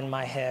solidified in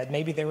my head.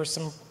 Maybe there was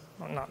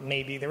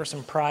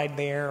some pride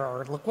there,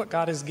 or look what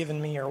God has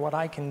given me or what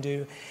I can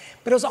do.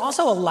 But it was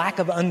also a lack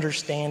of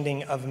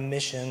understanding of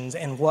missions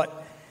and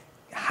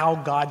how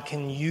God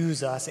can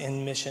use us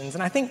in missions.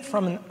 And I think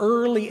from an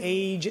early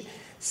age,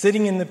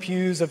 sitting in the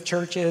pews of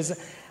churches,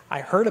 I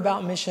heard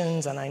about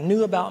missions and I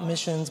knew about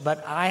missions,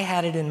 but I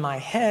had it in my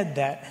head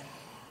that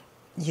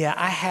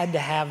I had to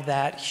have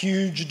that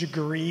huge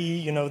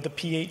degree, the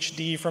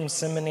PhD from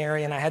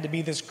seminary, and I had to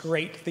be this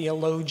great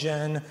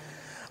theologian.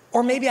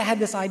 Or maybe I had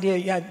this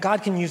idea,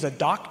 God can use a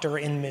doctor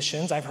in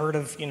missions. I've heard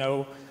of,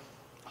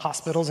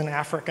 hospitals in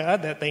Africa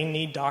that they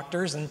need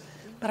doctors,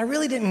 but I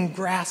really didn't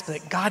grasp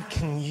that God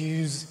can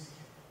use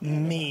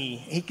me.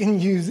 He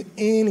can use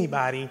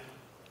anybody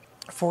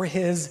for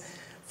his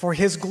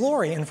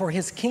glory and for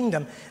his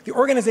kingdom. The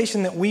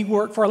organization that we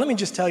work for, let me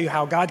just tell you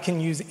how God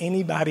can use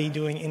anybody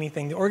doing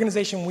anything. The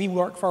organization we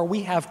work for,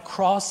 we have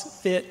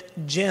CrossFit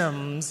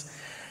gyms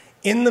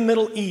in the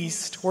Middle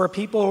East where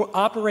people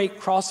operate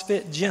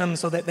CrossFit gyms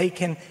so that they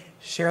can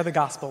share the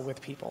gospel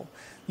with people.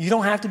 You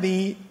don't have to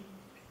be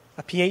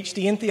a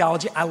PhD in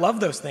theology. I love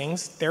those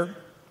things. They're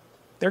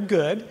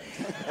good.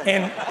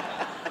 And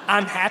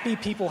I'm happy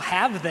people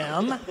have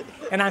them,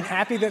 and I'm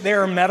happy that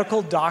there are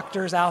medical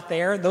doctors out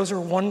there. Those are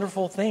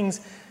wonderful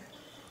things.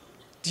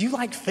 Do you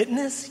like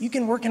fitness? You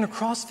can work in a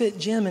CrossFit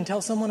gym and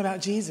tell someone about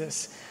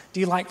Jesus. Do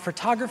you like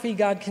photography?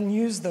 God can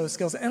use those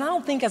skills. And I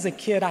don't think as a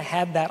kid I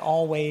had that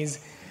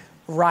always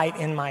right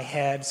in my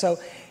head. So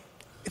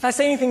if I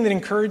say anything that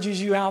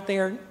encourages you out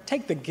there,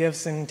 take the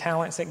gifts and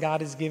talents that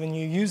God has given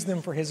you, use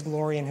them for his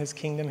glory and his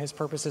kingdom, his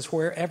purposes,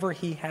 wherever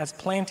he has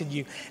planted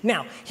you.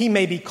 Now, he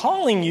may be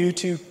calling you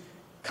to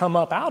come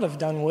up out of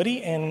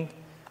Dunwoody and,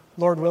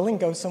 Lord willing,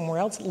 go somewhere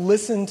else.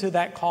 Listen to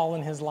that call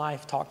in his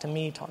life. Talk to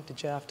me, talk to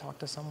Jeff, talk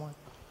to someone.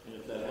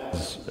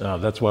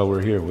 That's why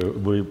we're here.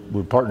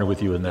 We partner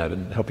with you in that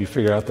and help you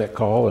figure out that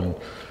call and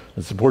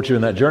support you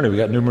in that journey. We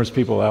got numerous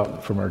people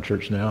out from our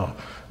church now.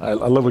 I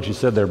love what you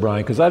said there,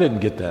 Brian, because I didn't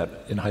get that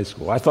in high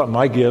school. I thought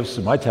my gifts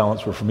and my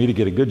talents were for me to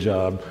get a good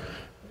job,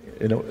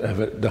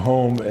 have the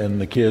home and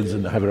the kids,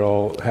 and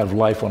have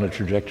life on a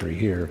trajectory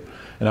here.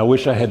 And I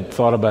wish I had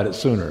thought about it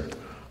sooner.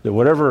 That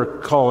whatever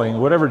calling,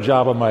 whatever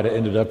job I might have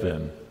ended up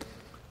in,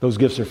 those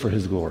gifts are for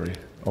his glory,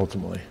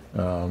 ultimately.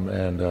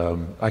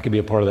 I can be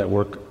a part of that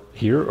work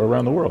here or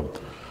around the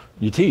world.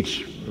 You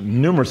teach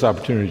numerous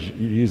opportunities.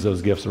 You use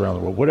those gifts around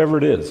the world, whatever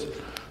it is.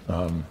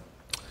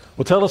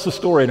 Well, tell us a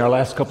story in our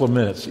last couple of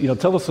minutes.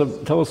 Tell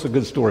us a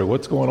good story.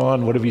 What's going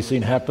on? What have you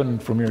seen happen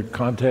from your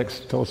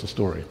context? Tell us a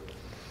story.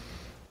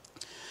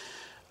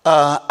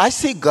 I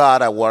see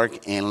God at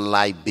work in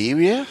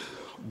Liberia,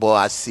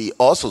 but I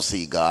also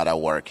see God at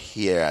work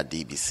here at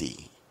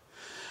DBC.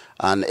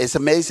 And it's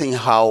amazing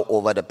how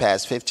over the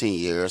past 15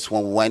 years,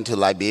 when we went to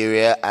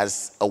Liberia,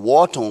 as a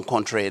war-torn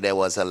country, there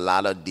was a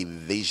lot of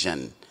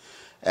division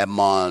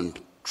among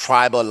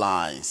tribal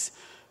lines,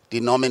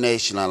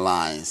 denominational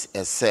lines,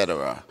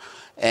 etc.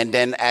 And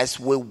then as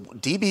we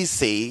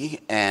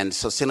DBC and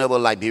Sustainable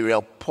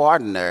Liberia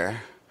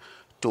partner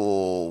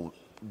to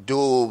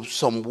do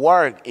some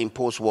work in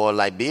post-war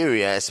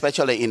Liberia,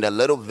 especially in the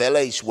little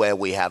village where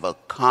we have a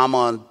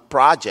common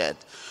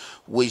project,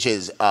 which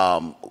is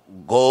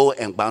Go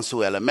and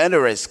Bansu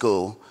Elementary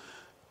School.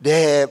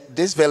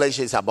 This village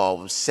is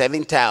about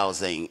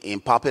 7,000 in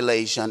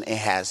population. It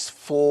has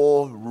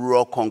 4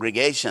 rural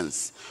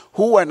congregations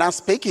who were not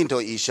speaking to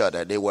each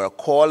other. They were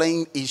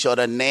calling each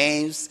other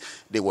names.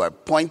 They were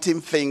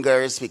pointing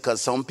fingers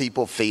because some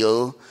people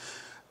feel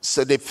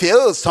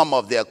some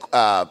of their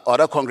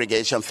other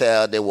congregation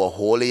felt they were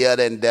holier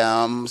than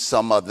them.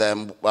 Some of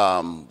them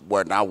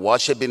were not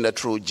worshiping the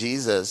true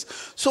Jesus.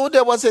 So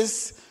there was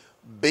this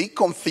big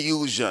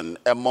confusion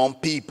among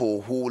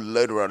people who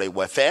literally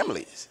were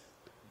families.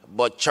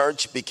 But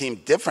church became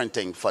different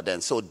thing for them.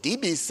 So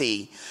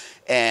DBC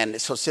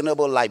and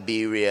Sustainable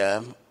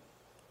Liberia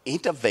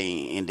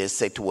intervene in this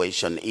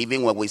situation.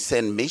 Even when we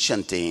send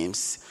mission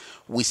teams,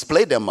 we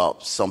split them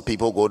up. Some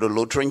people go to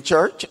Lutheran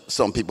church,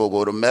 some people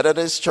go to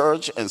Methodist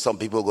church, and some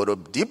people go to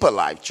Deeper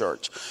Life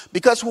church.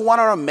 Because we want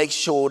to make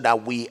sure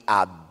that we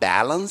are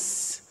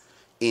balanced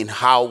in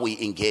how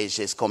we engage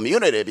this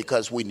community,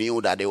 because we knew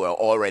that they were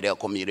already a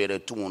community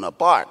torn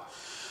apart.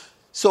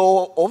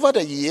 So over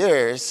the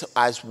years,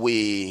 as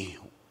we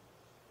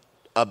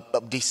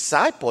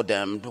disciple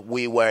them,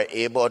 we were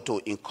able to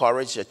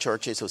encourage the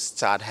churches to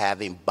start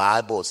having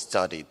Bible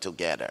study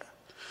together.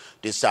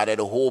 They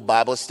started a whole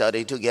Bible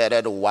study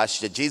together, to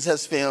watch the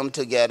Jesus film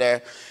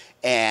together,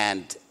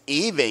 and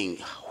even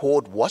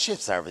hold worship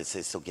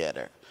services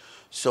together.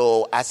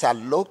 So as I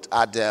looked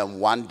at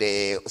them one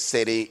day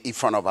sitting in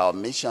front of our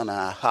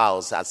missionary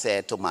house, I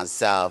said to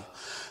myself,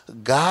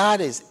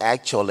 God is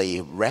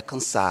actually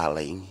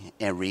reconciling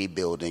and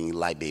rebuilding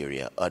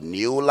Liberia, a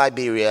new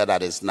Liberia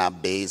that is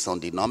not based on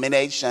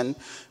denomination,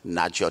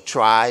 not your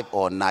tribe,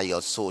 or not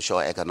your social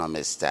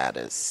economic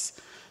status.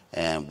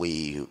 And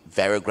we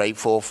very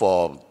grateful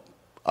for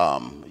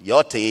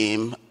your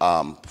team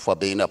for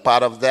being a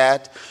part of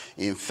that.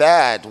 In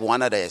fact,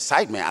 one of the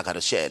excitement I got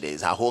to share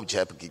is, I hope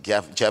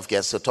Jeff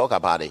gets to talk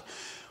about it.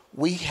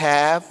 We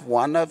have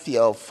one of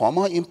your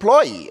former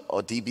employee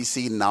of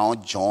DBC now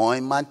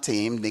join my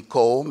team,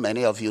 Nicole.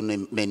 Many of you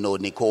may know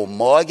Nicole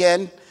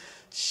Morgan.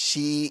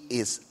 She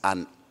is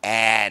an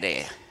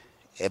added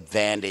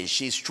advantage.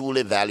 She's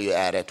truly value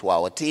added to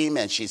our team,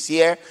 and she's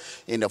here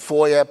in the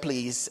foyer.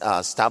 Please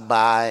stop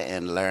by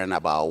and learn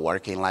about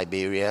working in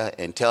Liberia,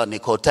 and tell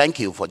Nicole thank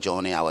you for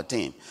joining our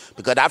team,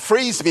 because that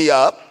frees me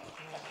up.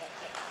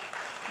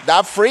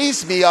 That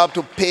frees me up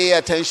to pay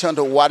attention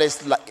to what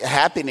is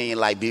happening in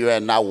Liberia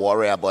and not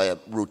worry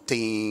about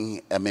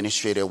routine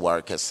administrative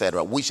work,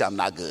 etc., which I'm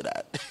not good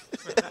at.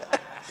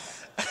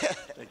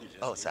 Thank you, Jeff.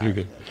 Oh, sorry. You're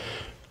good.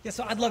 Yeah,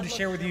 so I'd love to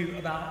share with you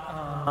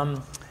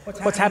about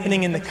what's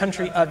happening in the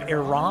country of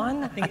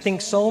Iran. I think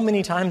so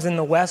many times in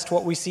the West,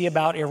 what we see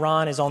about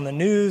Iran is on the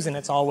news, and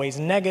it's always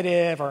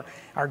negative, or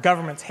our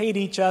governments hate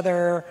each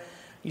other.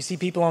 You see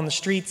people on the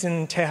streets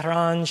in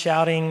Tehran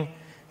shouting,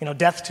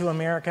 death to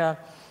America.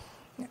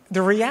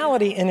 The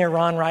reality in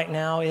Iran right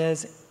now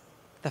is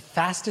the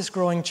fastest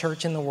growing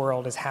church in the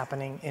world is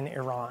happening in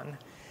Iran.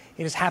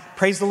 It is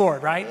praise the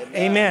Lord, right?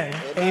 Amen.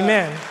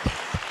 Amen.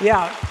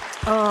 Yeah.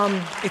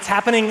 It's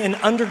happening in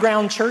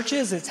underground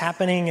churches. It's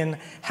happening in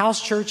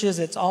house churches.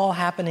 It's all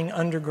happening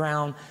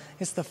underground.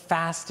 It's the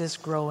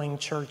fastest growing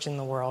church in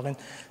the world. And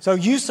so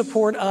you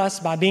support us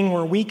by being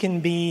where we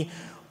can be.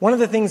 One of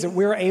the things that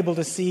we're able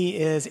to see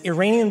is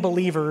Iranian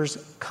believers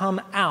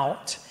come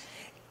out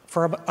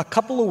for a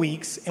couple of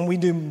weeks, and we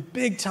do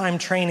big time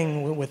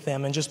training with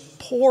them and just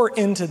pour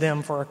into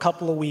them for a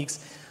couple of weeks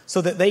so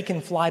that they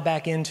can fly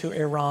back into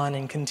Iran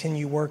and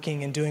continue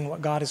working and doing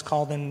what God has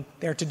called them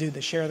there to do,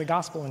 to share the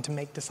gospel and to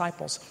make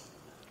disciples.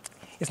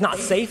 It's not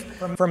safe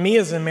for me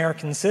as an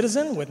American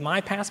citizen with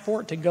my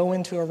passport to go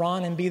into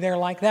Iran and be there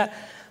like that,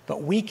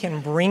 but we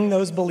can bring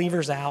those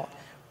believers out,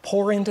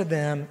 pour into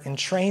them and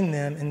train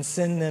them and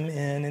send them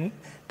in. And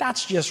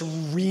that's just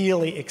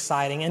really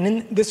exciting. And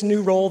in this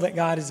new role that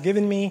God has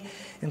given me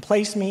and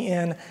placed me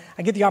in,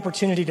 I get the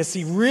opportunity to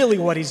see really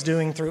what he's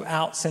doing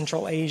throughout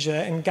Central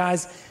Asia. And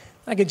guys,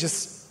 I could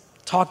just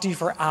talk to you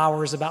for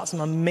hours about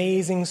some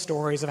amazing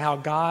stories of how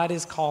God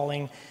is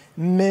calling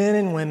men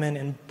and women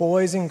and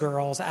boys and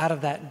girls out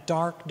of that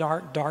dark,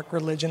 dark, dark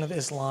religion of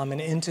Islam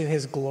and into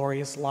his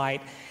glorious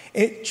light.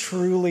 It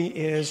truly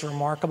is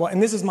remarkable.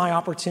 And this is my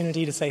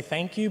opportunity to say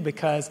thank you,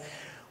 because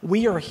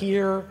we are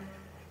here.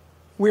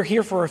 We're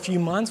here for a few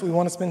months. We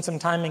want to spend some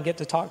time and get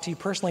to talk to you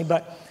personally,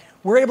 but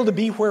we're able to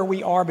be where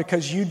we are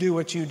because you do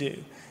what you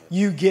do.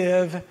 You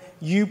give,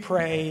 you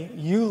pray,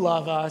 you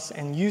love us,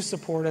 and you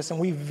support us, and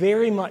we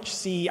very much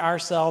see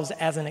ourselves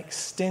as an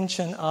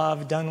extension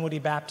of Dunwoody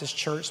Baptist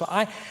Church. So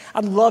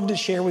I'd love to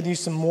share with you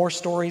some more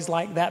stories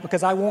like that,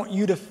 because I want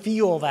you to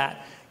feel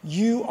that.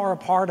 You are a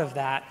part of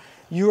that.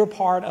 You are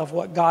part of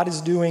what God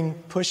is doing,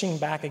 pushing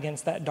back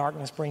against that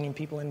darkness, bringing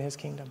people into his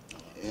kingdom.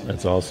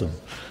 That's awesome.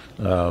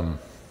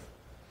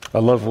 I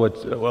love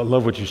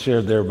what you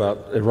shared there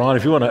about Iran.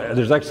 If you want to,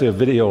 there's actually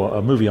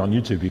a movie on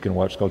YouTube you can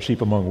watch called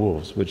Sheep Among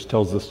Wolves, which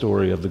tells the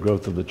story of the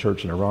growth of the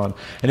church in Iran.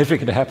 And if it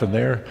could happen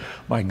there,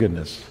 my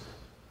goodness,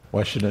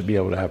 why shouldn't it be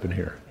able to happen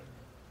here?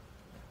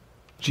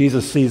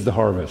 Jesus sees the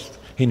harvest.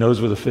 He knows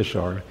where the fish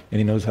are, and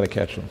he knows how to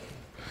catch them.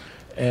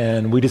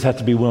 And we just have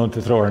to be willing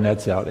to throw our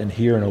nets out and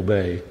hear and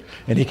obey.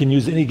 And he can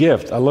use any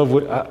gift. I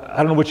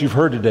don't know what you've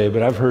heard today,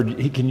 but I've heard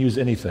he can use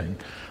anything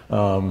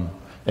and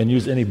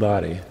use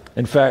anybody.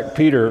 In fact,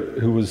 Peter,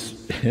 who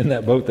was in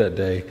that boat that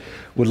day,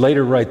 would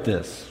later write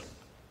this: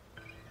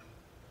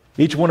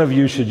 each one of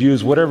you should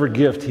use whatever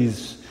gift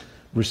he's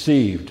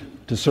received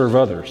to serve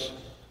others,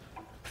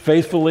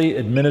 faithfully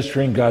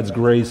administering God's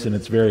grace in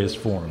its various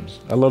forms.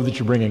 I love that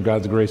you're bringing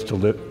God's grace to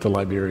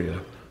Liberia,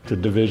 to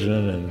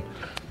Division,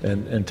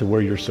 and to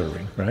where you're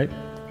serving, right?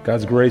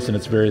 God's grace in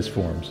its various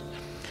forms.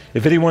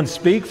 If anyone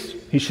speaks,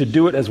 he should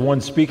do it as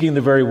one speaking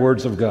the very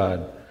words of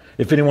God.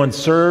 If anyone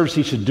serves,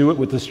 he should do it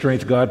with the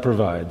strength God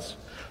provides,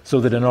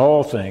 so that in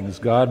all things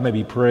God may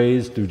be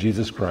praised through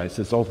Jesus Christ.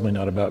 It's ultimately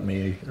not about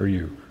me or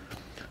you.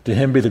 To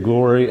him be the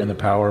glory and the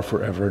power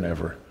forever and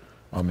ever.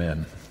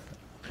 Amen.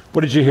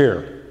 What did you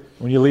hear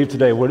when you leave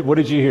today? What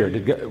did you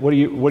hear? What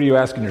are you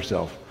asking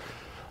yourself?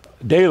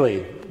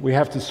 Daily, we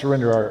have to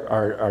surrender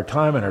our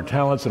time and our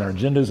talents and our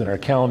agendas and our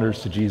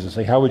calendars to Jesus.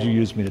 Say, how would you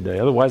use me today?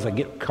 Otherwise, I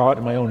get caught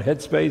in my own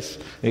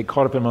headspace, I get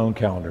caught up in my own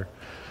calendar.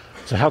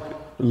 So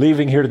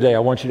leaving here today, I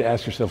want you to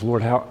ask yourself,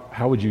 Lord,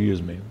 how would you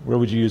use me? Where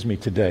would you use me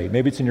today?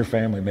 Maybe it's in your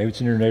family. Maybe it's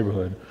in your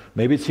neighborhood.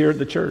 Maybe it's here at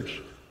the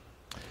church.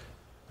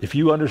 If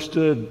you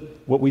understood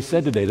what we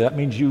said today, that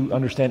means you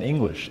understand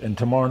English. And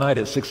tomorrow night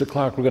at 6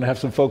 o'clock, we're going to have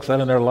some folks out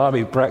in their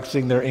lobby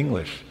practicing their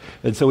English.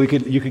 And so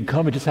you could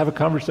come and just have a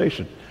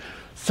conversation.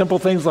 Simple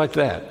things like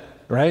that,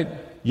 right?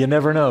 You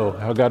never know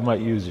how God might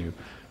use you.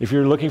 If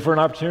you're looking for an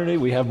opportunity,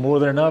 we have more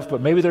than enough,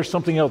 but maybe there's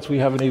something else we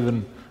haven't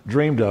even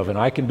dreamed of, and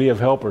I can be of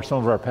help, or some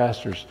of our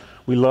pastors.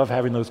 We love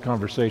having those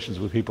conversations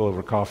with people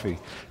over coffee,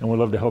 and we'd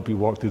love to help you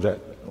walk through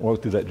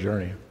that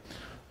journey.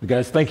 But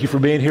guys, thank you for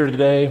being here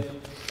today.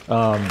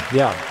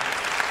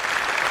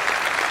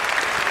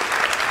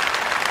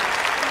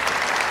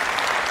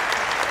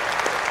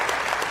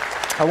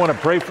 I want to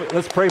pray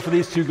let's pray for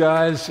these two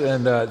guys,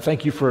 and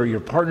thank you for your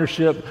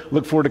partnership.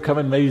 Look forward to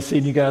coming, maybe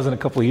seeing you guys in a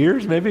couple of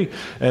years, maybe.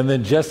 And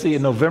then Jesse,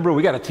 in November,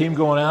 we got a team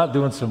going out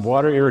doing some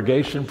water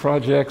irrigation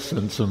projects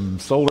and some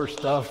solar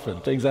stuff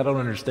and things I don't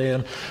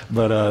understand,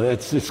 but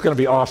it's going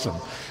to be awesome.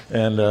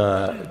 And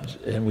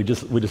we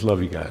just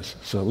love you guys.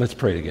 So let's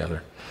pray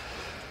together.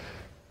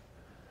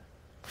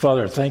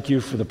 Father, thank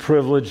you for the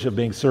privilege of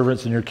being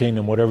servants in your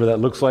kingdom, whatever that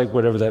looks like,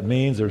 whatever that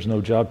means. There's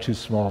no job too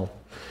small.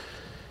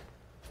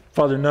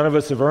 Father, none of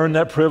us have earned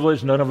that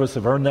privilege. None of us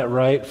have earned that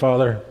right,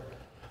 Father.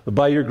 But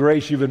by your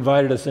grace, you've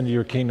invited us into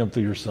your kingdom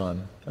through your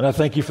Son. And I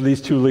thank you for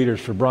these two leaders,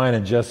 for Brian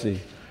and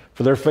Jesse,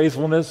 for their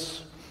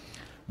faithfulness,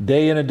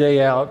 day in and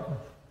day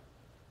out,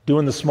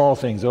 doing the small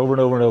things over and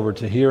over and over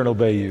to hear and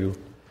obey you.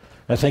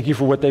 I thank you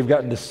for what they've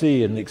gotten to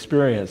see and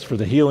experience, for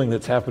the healing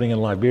that's happening in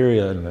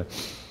Liberia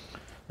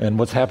and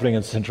what's happening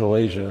in Central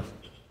Asia.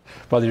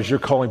 Father, as you're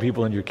calling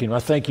people into your kingdom, I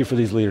thank you for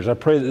these leaders. I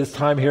pray that this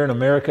time here in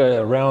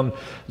America around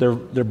their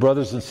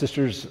brothers and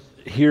sisters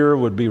here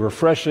would be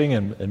refreshing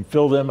and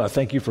fill them. I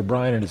thank you for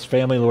Brian and his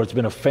family, Lord. It's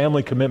been a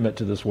family commitment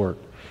to this work.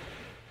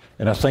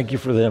 And I thank you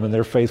for them and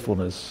their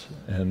faithfulness.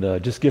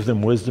 And just give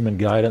them wisdom and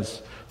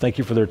guidance. Thank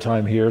you for their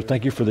time here.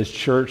 Thank you for this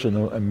church and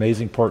the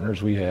amazing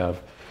partners we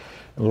have.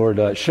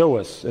 Lord, show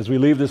us, as we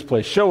leave this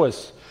place, show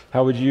us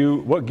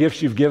what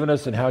gifts you've given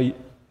us and how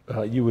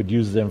you would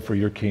use them for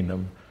your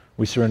kingdom.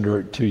 We surrender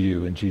it to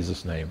you in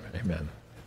Jesus' name. Amen.